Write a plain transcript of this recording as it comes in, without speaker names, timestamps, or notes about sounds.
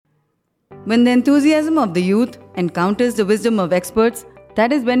When the enthusiasm of the youth encounters the wisdom of experts,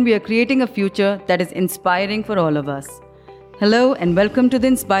 that is when we are creating a future that is inspiring for all of us. Hello and welcome to the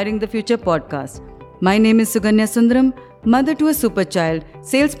Inspiring the Future podcast. My name is Suganya Sundaram, mother to a super child,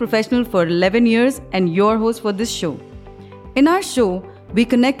 sales professional for 11 years, and your host for this show. In our show, we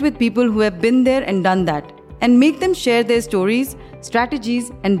connect with people who have been there and done that and make them share their stories,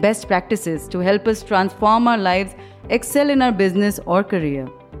 strategies, and best practices to help us transform our lives, excel in our business or career.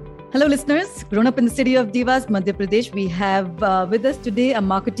 Hello, listeners. Grown up in the city of Divas, Madhya Pradesh, we have with us today a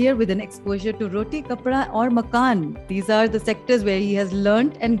marketeer with an exposure to roti, kapra, or makan. These are the sectors where he has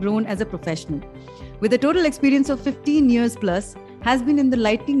learned and grown as a professional. With a total experience of 15 years plus, has been in the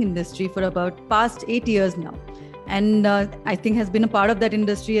lighting industry for about past 8 years now. And I think has been a part of that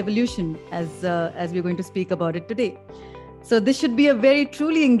industry evolution as we're going to speak about it today. So this should be a very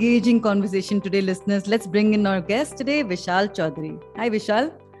truly engaging conversation today, listeners. Let's bring in our guest today, Vishal Choudhary. Hi,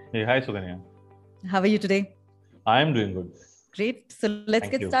 Vishal. Hey, hi Suganya. How are you today? I am doing good. Great. So let's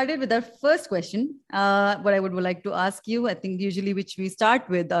get started with our first question. What I would like to ask you, I think usually which we start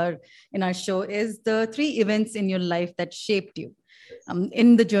with in our show is the 3 events in your life that shaped you.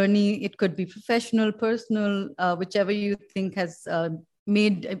 In the journey, it could be professional, personal, whichever you think has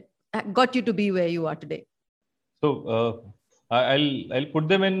got you to be where you are today. So I'll put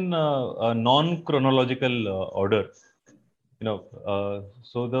them in a non-chronological order.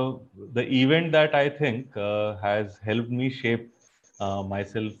 So the event that I think has helped me shape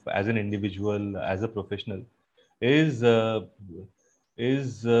myself as an individual, as a professional, is the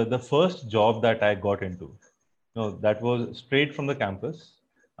first job that I got into. That was straight from the campus.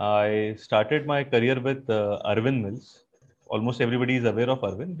 I started my career with Arvind Mills. Almost everybody is aware of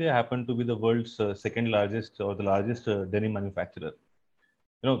Arvind. They happen to be the world's second largest or the largest denim manufacturer.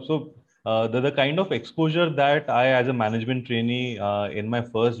 The kind of exposure that I, as a management trainee in my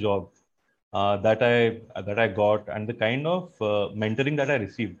first job, that I got, and the kind of mentoring that I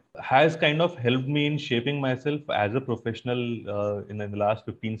received has kind of helped me in shaping myself as a professional in the last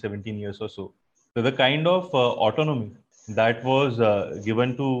 15, 17 years or so. So the kind of autonomy that was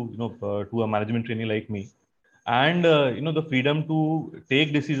given to a management trainee like me, and the freedom to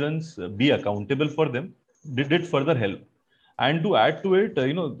take decisions, be accountable for them, did further help. And to add to it,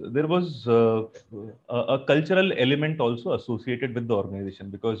 there was a cultural element also associated with the organization,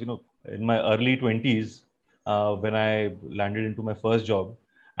 because in my early 20s, when I landed into my first job,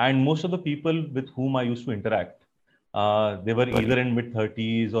 and most of the people with whom I used to interact, they were either in mid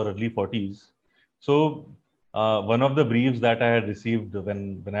 30s or early 40s. So one of the briefs that I had received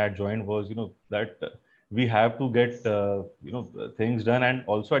when I had joined was that we have to get things done, and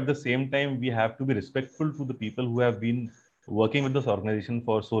also at the same time we have to be respectful to the people who have been working with this organization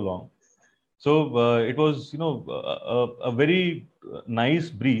for so long. So it was a very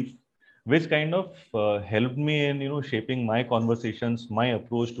nice brief, which kind of helped me in shaping my conversations, my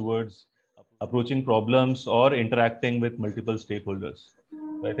approach towards approaching problems or interacting with multiple stakeholders.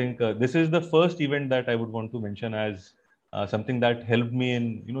 So I think this is the first event that I would want to mention as something that helped me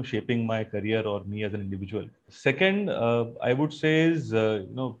in shaping my career or me as an individual. Second, I would say is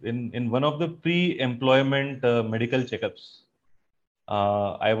in one of the pre-employment medical checkups,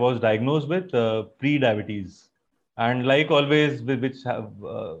 I was diagnosed with pre-diabetes, and like always, which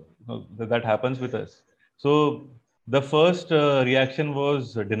that happens with us. So the first reaction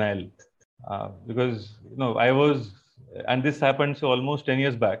was denial, because I was, and this happened so almost 10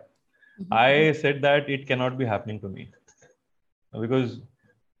 years back. Mm-hmm. I said that it cannot be happening to me, because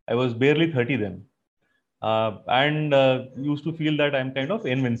I was barely 30 then, and used to feel that I'm kind of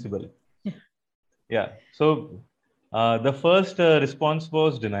invincible. Yeah. So the first response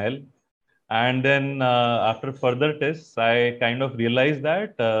was denial. And then after further tests, I kind of realized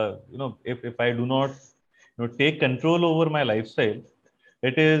that, if I do not take control over my lifestyle,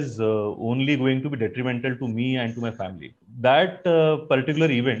 it is only going to be detrimental to me and to my family. That particular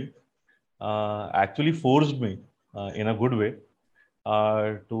event actually forced me in a good way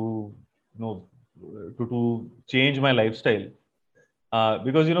to change my lifestyle,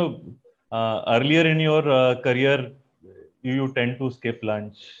 because earlier in your career you tend to skip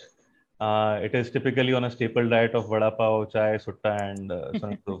lunch. It is typically on a staple diet of vada pav, chai, sutta, and so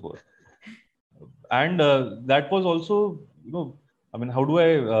on and so forth. And that was also, I mean, how do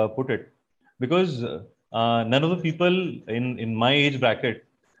I put it? Because none of the people in my age bracket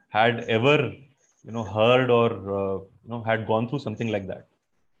had ever, heard or had gone through something like that.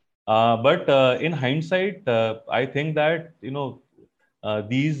 But in hindsight, I think that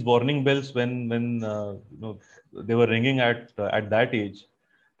these warning bells, when they were ringing at that age,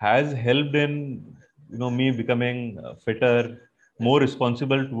 has helped in me becoming fitter, more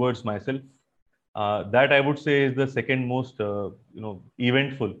responsible towards myself. That I would say is the second most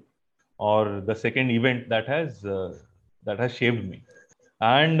eventful, or the second event that has shaped me.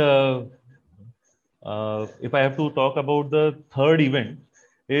 And if I have to talk about the third event,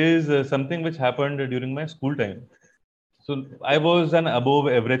 is something which happened during my school time. So I was an above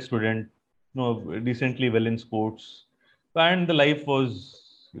average student, decently well in sports, and the life was,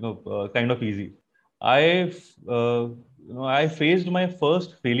 kind of easy. I, I faced my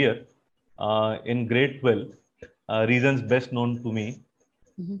first failure in grade 12. Reasons best known to me.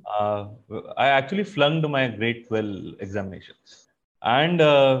 Mm-hmm. Uh, I actually flunked my grade 12 examinations, and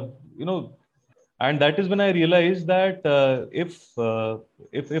and that is when I realized that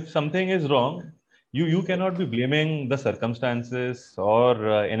if something is wrong, you cannot be blaming the circumstances or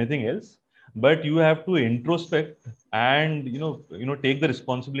anything else, but you have to introspect and take the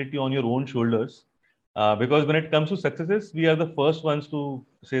responsibility on your own shoulders. Because when it comes to successes, we are the first ones to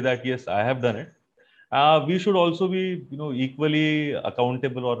say that yes, I have done it. We should also be equally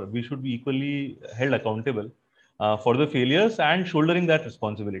accountable, or we should be equally held accountable for the failures and shouldering that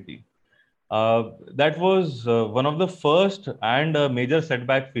responsibility. That was one of the first and major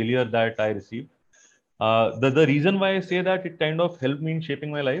setback failure that I received. The reason why I say that it kind of helped me in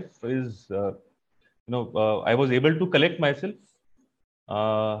shaping my life is, I was able to collect myself,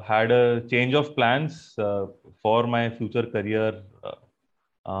 had a change of plans for my future career,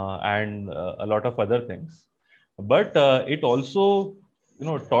 and a lot of other things. But it also,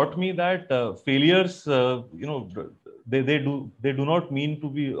 taught me that failures, they do not mean to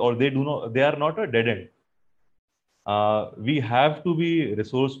be, or they are not a dead end. We have to be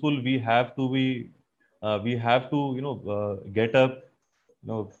resourceful. We have to, get up,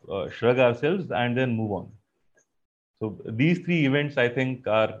 shrug ourselves and then move on. So these three events, I think,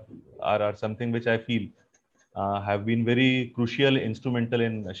 are something which I feel have been very crucial, instrumental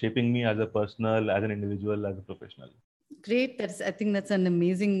in shaping me as a personal, as an individual, as a professional. Great. I think that's an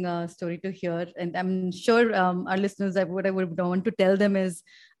amazing story to hear. And I'm sure our listeners, what I would want to tell them is,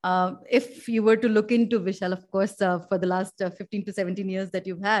 if you were to look into Vishal, of course, for the last 15 to 17 years that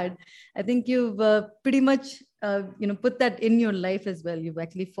you've had, I think you've pretty much, put that in your life as well. You've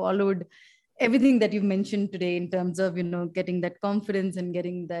actually followed everything that you've mentioned today in terms of, getting that confidence and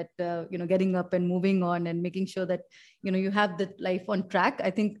getting that, getting up and moving on and making sure that, you have that life on track. I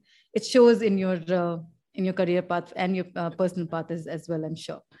think it shows in your career path and your personal path as well, I'm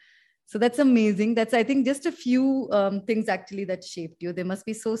sure. So that's amazing. That's, I think, just a few things actually that shaped you. There must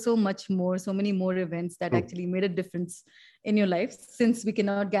be so much more, so many more events that True. actually made a difference in your life, since we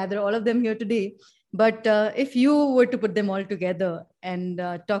cannot gather all of them here today. But if you were to put them all together and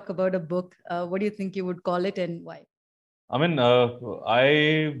talk about a book, what do you think you would call it and why? I mean,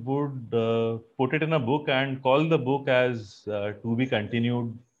 I would put it in a book and call the book as to be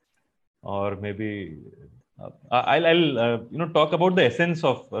continued, or maybe I'll talk about the essence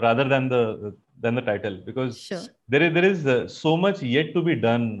of, rather than the title, because Sure. there is so much yet to be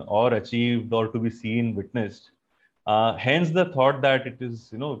done or achieved or to be seen, witnessed. Hence the thought that it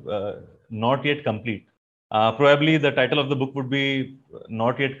is not yet complete. Probably the title of the book would be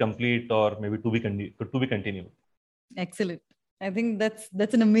not yet complete, or maybe to be continued. Excellent. I think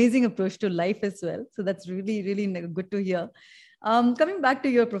that's an amazing approach to life as well. So that's really good to hear. Coming back to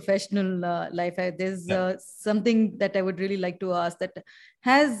your professional life, there's Yeah. something that I would really like to ask. That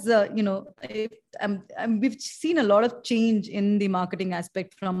has we've seen a lot of change in the marketing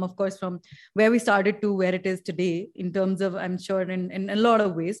aspect, from, of course, from where we started to where it is today, in terms of, I'm sure, in a lot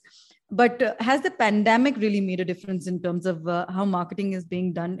of ways. But has the pandemic really made a difference in terms of how marketing is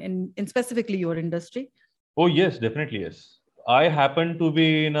being done in specifically your industry? Oh yes, definitely yes. I happen to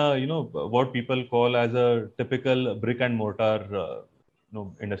be in a what people call as a typical brick and mortar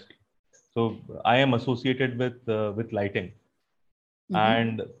industry. So I am associated with lighting, Mm-hmm.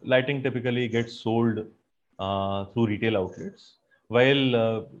 and lighting typically gets sold through retail outlets, while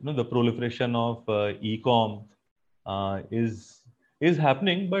the proliferation of e-com is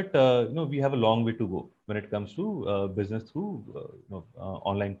happening, but we have a long way to go when it comes to business through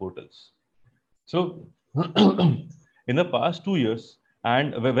online portals. So, in the past 2 years,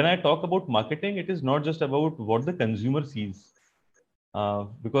 and when I talk about marketing, it is not just about what the consumer sees,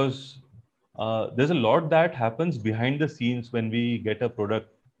 because there's a lot that happens behind the scenes when we get a product,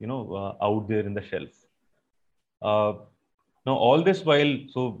 out there in the shelf. Uh, Now, all this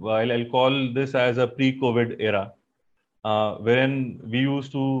while I'll call this as a pre-COVID era, wherein we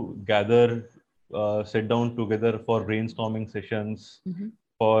used to gather, sit down together for brainstorming sessions, Mm-hmm.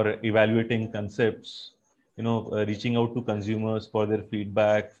 for evaluating concepts, reaching out to consumers for their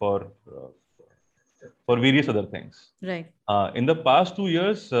feedback, for various other things. Right. In the past 2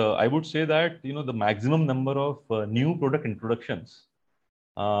 years, I would say that the maximum number of new product introductions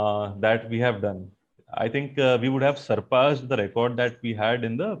that we have done, I think we would have surpassed the record that we had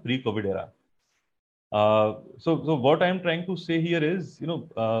in the pre-COVID era. So what I'm trying to say here is,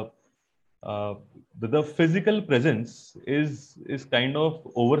 uh, the physical presence is kind of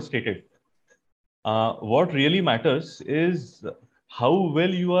overstated. What really matters is how well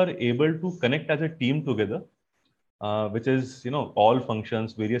you are able to connect as a team together, which is all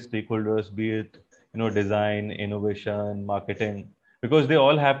functions, various stakeholders, be it design, innovation, marketing, because they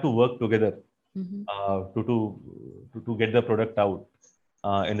all have to work together to get the product out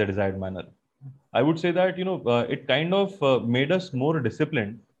in the desired manner. I would say that it kind of made us more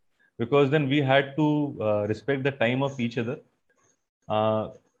disciplined, because then we had to respect the time of each other.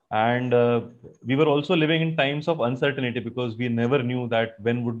 And we were also living in times of uncertainty, because we never knew that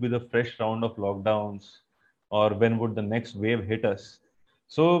when would be the fresh round of lockdowns, or when would the next wave hit us.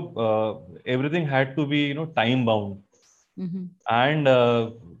 So everything had to be time bound, and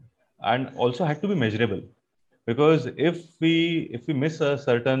also had to be measurable, because if we miss a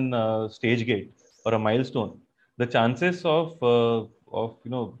certain stage gate or a milestone, the chances of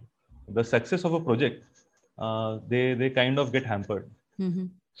the success of a project, they kind of get hampered.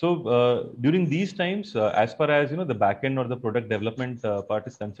 So during these times, as far as the backend or the product development part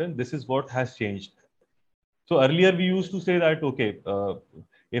is concerned, this is what has changed. So earlier we used to say that, okay,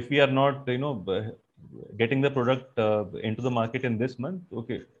 if we are not getting the product into the market in this month,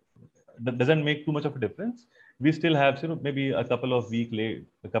 okay, that doesn't make too much of a difference. We still have maybe a couple of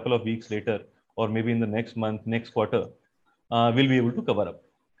weeks later, or maybe in the next month, next quarter, we'll be able to cover up.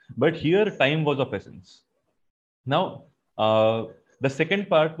 But here, time was of essence. Now, the second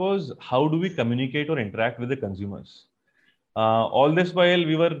part was, how do we communicate or interact with the consumers? All this while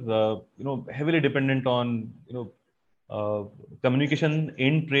we were, heavily dependent on, communication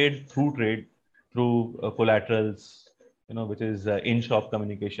in trade, through collaterals, which is in-shop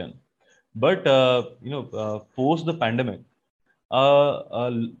communication. But post the pandemic, uh,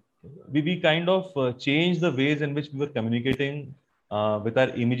 uh, we kind of changed the ways in which we were communicating with our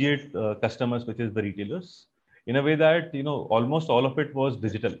immediate customers, which is the retailers, in a way that almost all of it was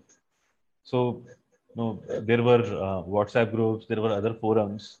digital. So there were WhatsApp groups, there were other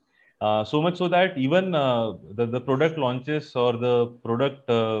forums, so much so that even the product launches, or the product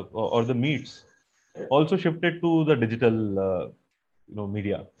or the meets, also shifted to the digital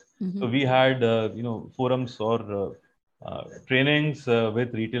media. So we had forums or trainings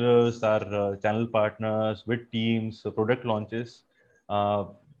with retailers, our channel partners, with teams, product launches. Uh,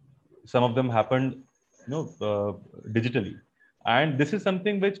 some of them happened digitally, and this is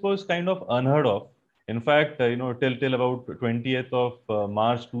something which was kind of unheard of. In fact, till about 20th of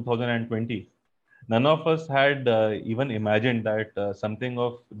March 2020, none of us had even imagined that something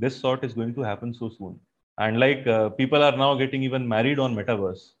of this sort is going to happen so soon. And like, people are now getting even married on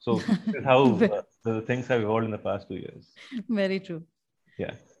metaverse. So this is how the things have evolved in the past 2 years. Very true.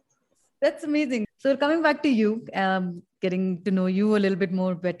 Yeah. That's amazing. So coming back to you, getting to know you a little bit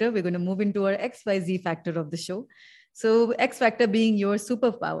more better, we're going to move into our XYZ factor of the show. So X factor being your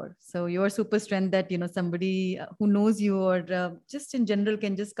superpower. So your super strength that, somebody who knows you, or just in general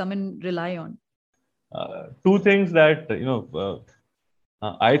can just come and rely on. Two things that,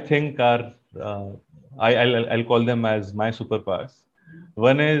 I think are, I'll call them as my superpowers.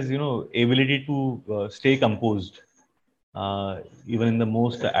 One is, ability to stay composed, even in the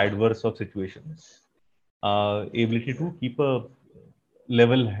most adverse of situations. Ability to keep a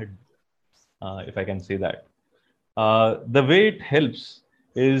level head, if I can say that. The way it helps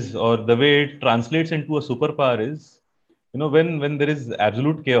is, or the way it translates into a superpower is, when there is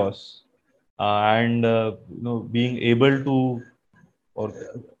absolute chaos, and being able to, or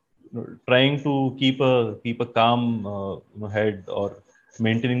trying to keep a calm head, or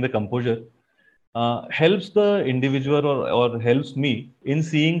maintaining the composure, helps the individual, or helps me in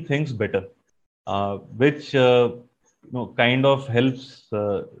seeing things better, which kind of helps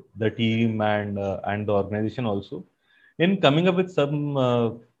the team, and the organization also, in coming up with some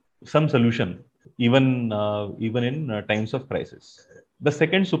solution, even in times of crisis. The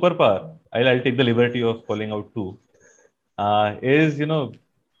second superpower, I'll take the liberty of calling out too, is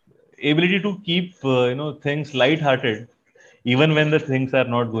ability to keep things light-hearted, even when the things are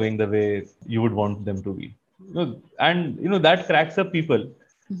not going the way you would want them to be. And that cracks up people.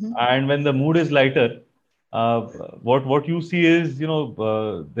 And when the mood is lighter, uh, what you see is,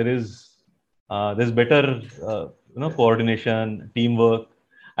 there's better coordination, teamwork,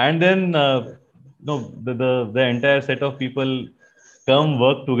 and then the entire set of people come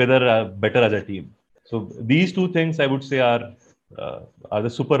work together better as a team. So these two things I would say are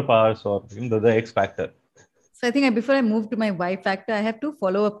the superpowers or the X factor. So I think before I move to my Y factor, I have two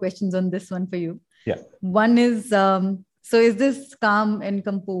follow-up questions on this one for you. Yeah. One is, so is this calm and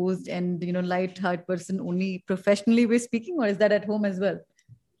composed and, light-hearted person only professionally we're speaking, or is that at home as well?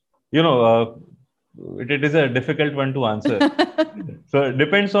 It is a difficult one to answer. So it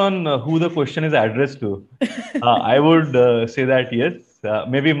depends on who the question is addressed to. I would say that yes.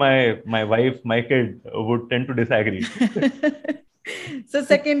 Maybe my wife, my kid would tend to disagree. So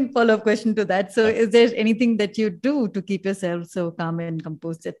second follow-up question to that. So is there anything that you do to keep yourself so calm and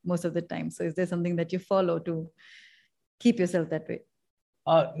composed at most of the time? So is there something that you follow to keep yourself that way?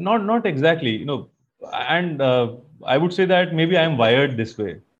 Not exactly, and I would say that maybe I'm wired this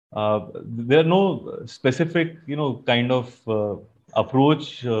way. There are no specific, kind of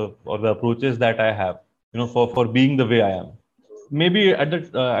approach or the approaches that I have, for being the way I am. Maybe at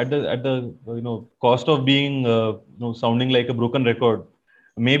the cost of being sounding like a broken record,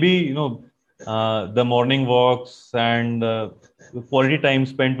 maybe the morning walks and the quality time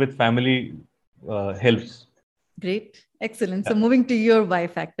spent with family helps. Great. Excellent. So moving to your Y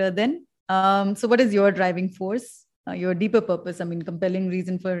factor then. So what is your driving force, your deeper purpose? I mean, compelling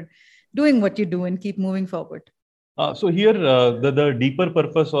reason for doing what you do and keep moving forward. So here, the deeper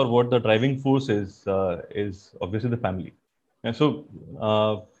purpose or what the driving force is obviously the family. And so,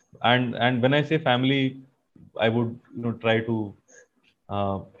 and when I say family, I would try to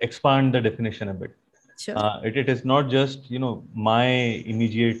expand the definition a bit. Sure. It is not just my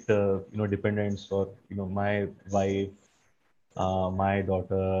immediate dependents or my wife, my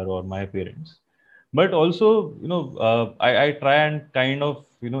daughter or my parents, but also I try and kind of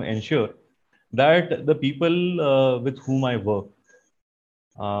ensure that the people with whom I work,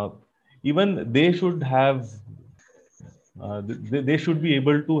 uh, even they should have they should be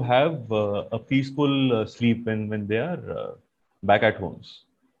able to have a peaceful sleep when they are back at homes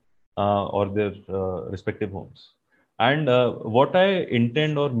or their respective homes. And what I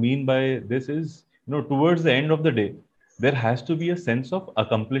intend or mean by this is, towards the end of the day, there has to be a sense of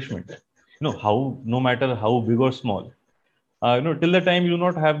accomplishment. How, no matter how big or small, till the time you do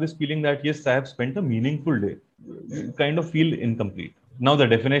not have this feeling that yes, I have spent a meaningful day, you kind of feel incomplete. Now, the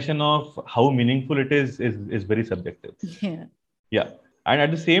definition of how meaningful it is very subjective. Yeah. Yeah, and at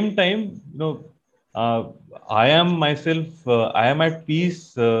the same time, uh, I am myself. I am at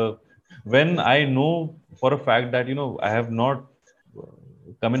peace when I know for a fact that I have not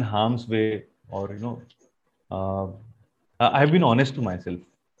come in harm's way, or uh, I have been honest to myself.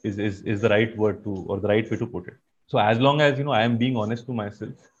 Is the right word to, or the right way to put it. So as long as I am being honest to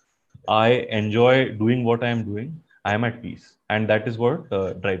myself, I enjoy doing what I am doing. I am at peace, and that is what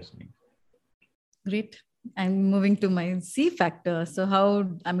drives me. Great. I'm moving to my C factor. So how,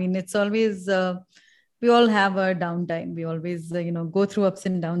 I mean, it's always, we all have our downtime. We always, go through ups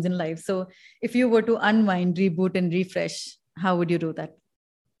and downs in life. So if you were to unwind, reboot and refresh, how would you do that?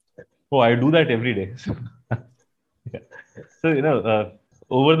 Oh, I do that every day. Yeah. So,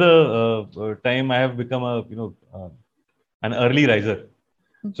 over the time I have become an early riser.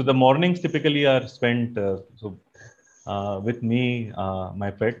 So the mornings typically are spent with me,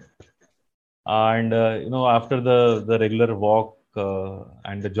 my pet, and after the regular walk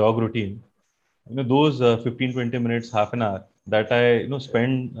and the jog routine, those 15-20 minutes, half an hour that I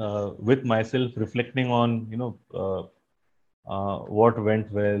spend with myself, reflecting on what went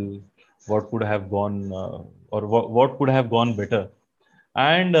well, what could have gone or what could have gone better,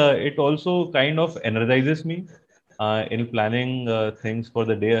 and it also kind of energizes me in planning things for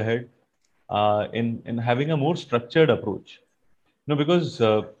the day ahead, in having a more structured approach. Because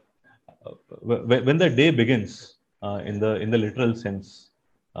when the day begins, in the literal sense,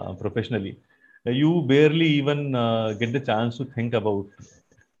 professionally, you barely even get the chance to think about.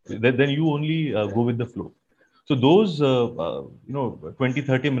 Then you only go with the flow. So those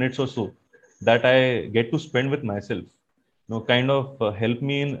 20-30 minutes or so that I get to spend with myself, kind of help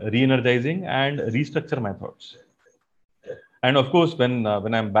me in re-energizing and restructure my thoughts. And of course, when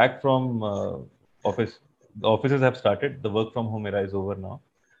I'm back from office, the offices have started. The work from home era is over now.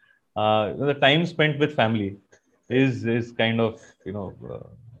 The time spent with family is kind of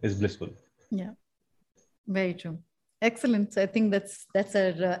is blissful. Yeah, very true. Excellent. So I think that's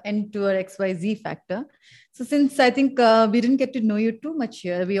our end to our XYZ factor. So since I think we didn't get to know you too much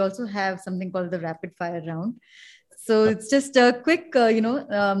here, we also have something called the rapid fire round. So it's just a quick,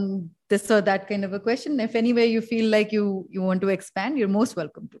 this or that kind of a question. If anywhere you feel like you want to expand, you're most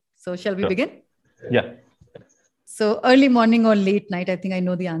welcome to. So shall we begin? Yeah. So early morning or late night? I think I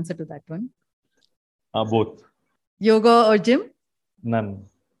know the answer to that one. Both. Yoga or gym? None.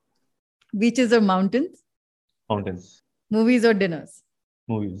 Beaches or mountains? Mountains. Movies or dinners?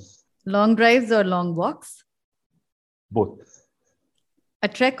 Movies. Long drives or long walks? Both. A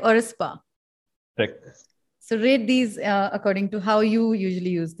trek or a spa? Trek. So rate these according to how you usually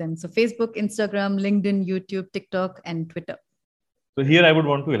use them. So Facebook, Instagram, LinkedIn, YouTube, TikTok, and Twitter. So here I would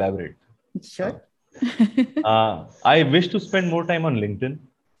want to elaborate. Sure. I wish to spend more time on LinkedIn.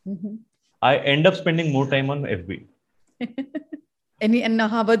 Mhm. I end up spending more time on FB. And now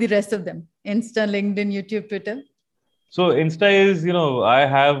how about the rest of them? Insta, LinkedIn, YouTube, Twitter? So Insta is, I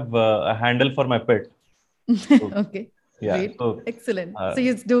have a handle for my pet. So, Okay, yeah. great. So, Excellent. So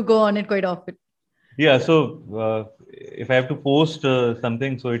you do go on it quite often. yeah. So if I have to post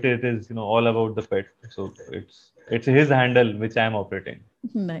something, so it is, all about the pet. So it's his handle which I am operating.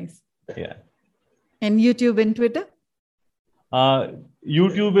 Nice. Yeah. And YouTube and Twitter? Uh,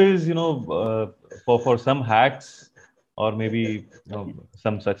 YouTube is, for some hacks or maybe,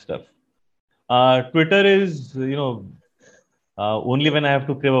 some such stuff. Twitter is, only when I have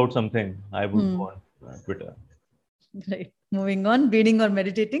to crave out something, I would go on Twitter. Right. Moving on, reading or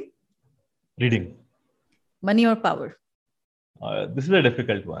meditating? Reading. Money or power? This is a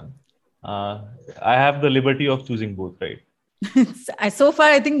difficult one. Uh, I have the liberty of choosing both, right? So far,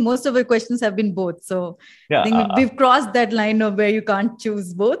 I think most of the questions have been both. So Yeah. I think we've crossed that line of where you can't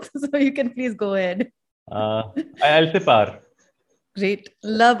choose both. So you can please go ahead. I'll say power. Great.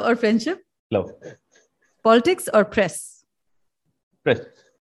 Love or friendship? Love. Politics or press? Press.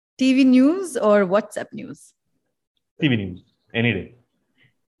 TV news or WhatsApp news? TV news. Any day.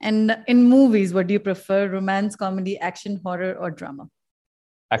 And in movies, what do you prefer? Romance, comedy, action, horror, or drama?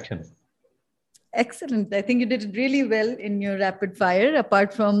 Action. Excellent. I think you did really well in your rapid fire,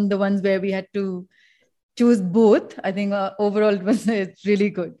 apart from the ones where we had to choose both. I think overall it was it's really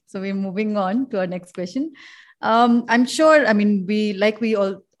good. So we're moving on to our next question. I'm sure, I mean, we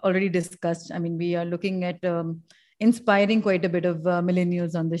all already discussed, I mean, we are looking at inspiring quite a bit of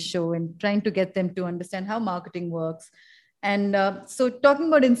millennials on this show and trying to get them to understand how marketing works. And so talking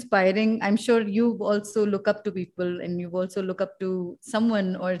about inspiring, I'm sure you also look up to people and you also look up to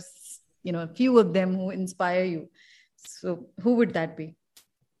someone or, a few of them who inspire you. So who would that be?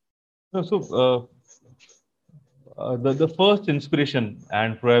 No, so the first inspiration,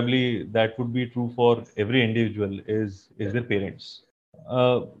 and probably that would be true for every individual, is their parents.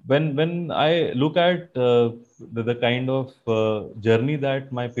 When I look at the kind of journey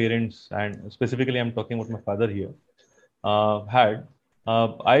that my parents, and specifically I'm talking about my father here, had,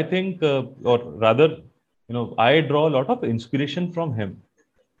 I think, or rather, I draw a lot of inspiration from him.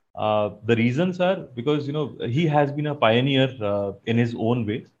 The reasons are because he has been a pioneer in his own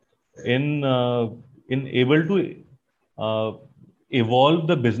way, in able to uh, evolve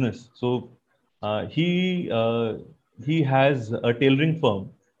the business. So he has a tailoring firm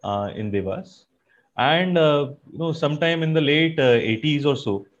in Devas, and sometime in the late 80s or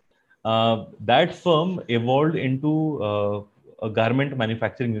so, that firm evolved into a garment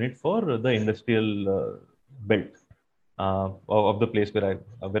manufacturing unit for the industrial belt of the place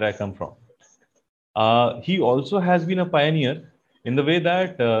where I come from. He also has been a pioneer in the way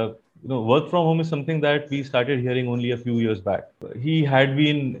that work from home is something that we started hearing only a few years back. He had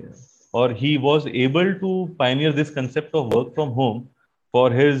been, or he was able to pioneer this concept of work from home for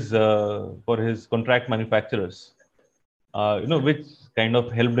his contract manufacturers. Which kind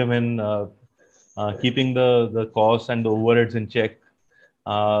of helped him in keeping the costs and the overheads in check.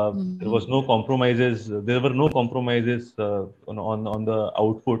 There was no compromises. There were no compromises on the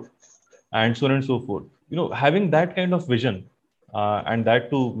output, and so on and so forth. Having that kind of vision, and that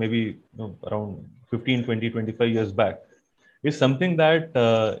too maybe around 15, 20, 25 years back, is something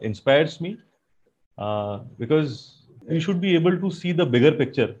that inspires me, because you should be able to see the bigger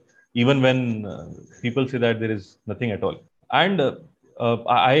picture even when people say that there is nothing at all. And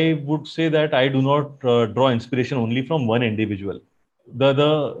I would say that I do not draw inspiration only from one individual.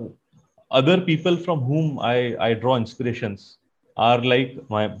 The other people from whom I draw inspirations are like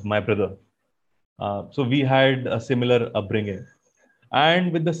my brother. So we had a similar upbringing,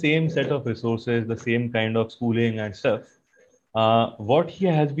 and with the same set of resources, the same kind of schooling and stuff, what he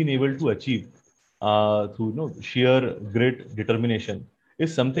has been able to achieve through sheer grit, determination,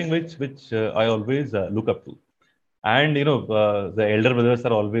 is something which I always look up to. And the elder brothers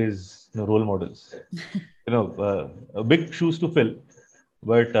are always role models. Big shoes to fill,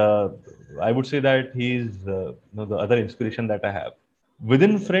 but I would say that he's the other inspiration that I have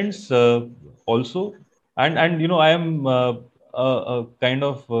within friends also. And I am a kind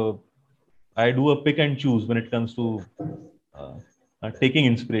of I do a pick and choose when it comes to uh, taking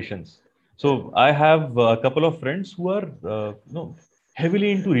inspirations. So I have a couple of friends who are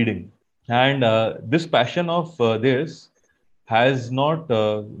heavily into reading, And this passion of theirs has not,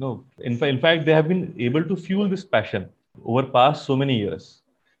 in fact, they have been able to fuel this passion over past so many years.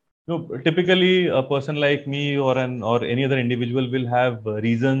 Typically a person like me or any other individual will have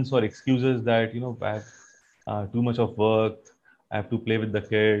reasons or excuses that, I have too much of work, I have to play with the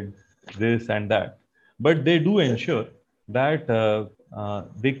kid, this and that. But they do ensure that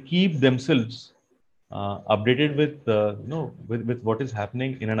they keep themselves updated with with what is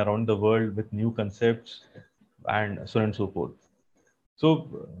happening in and around the world, with new concepts and so on and so forth. So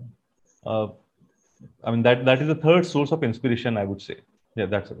uh, I mean, that is the third source of inspiration, I would say. Yeah,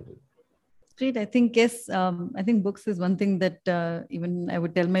 that's it. Great. I think, yes, I think books is one thing that even I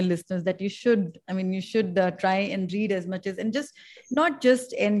would tell my listeners that you should try and read as much as, and just not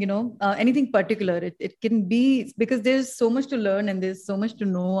just in, anything particular. It can be, because there's so much to learn and there's so much to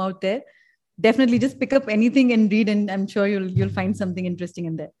know out there. Definitely just pick up anything and read, and I'm sure you'll find something interesting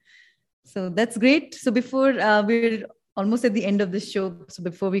in there. So that's great. So before we're almost at the end of this show, so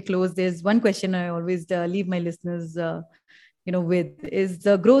before we close, there's one question I always leave my listeners, with, is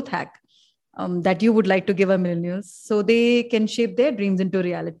the growth hack that you would like to give our millennials so they can shape their dreams into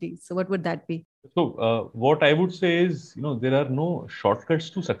reality. So what would that be? So what I would say is, there are no shortcuts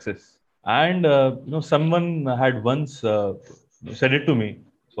to success. And someone had once said it to me.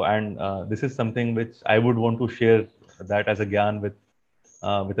 So, and this is something which I would want to share that as a gyan with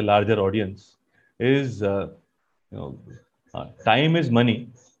a larger audience. Is you know, time is money,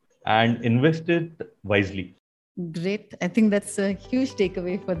 and invest it wisely. Great. I think that's a huge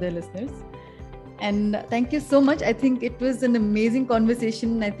takeaway for the listeners. And thank you so much. I think it was an amazing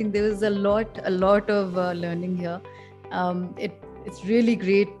conversation. I think there was a lot of learning here. It's really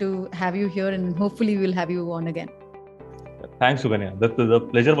great to have you here, and hopefully we'll have you on again. Thanks, Suganya. The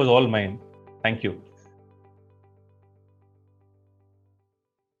pleasure was all mine. Thank you.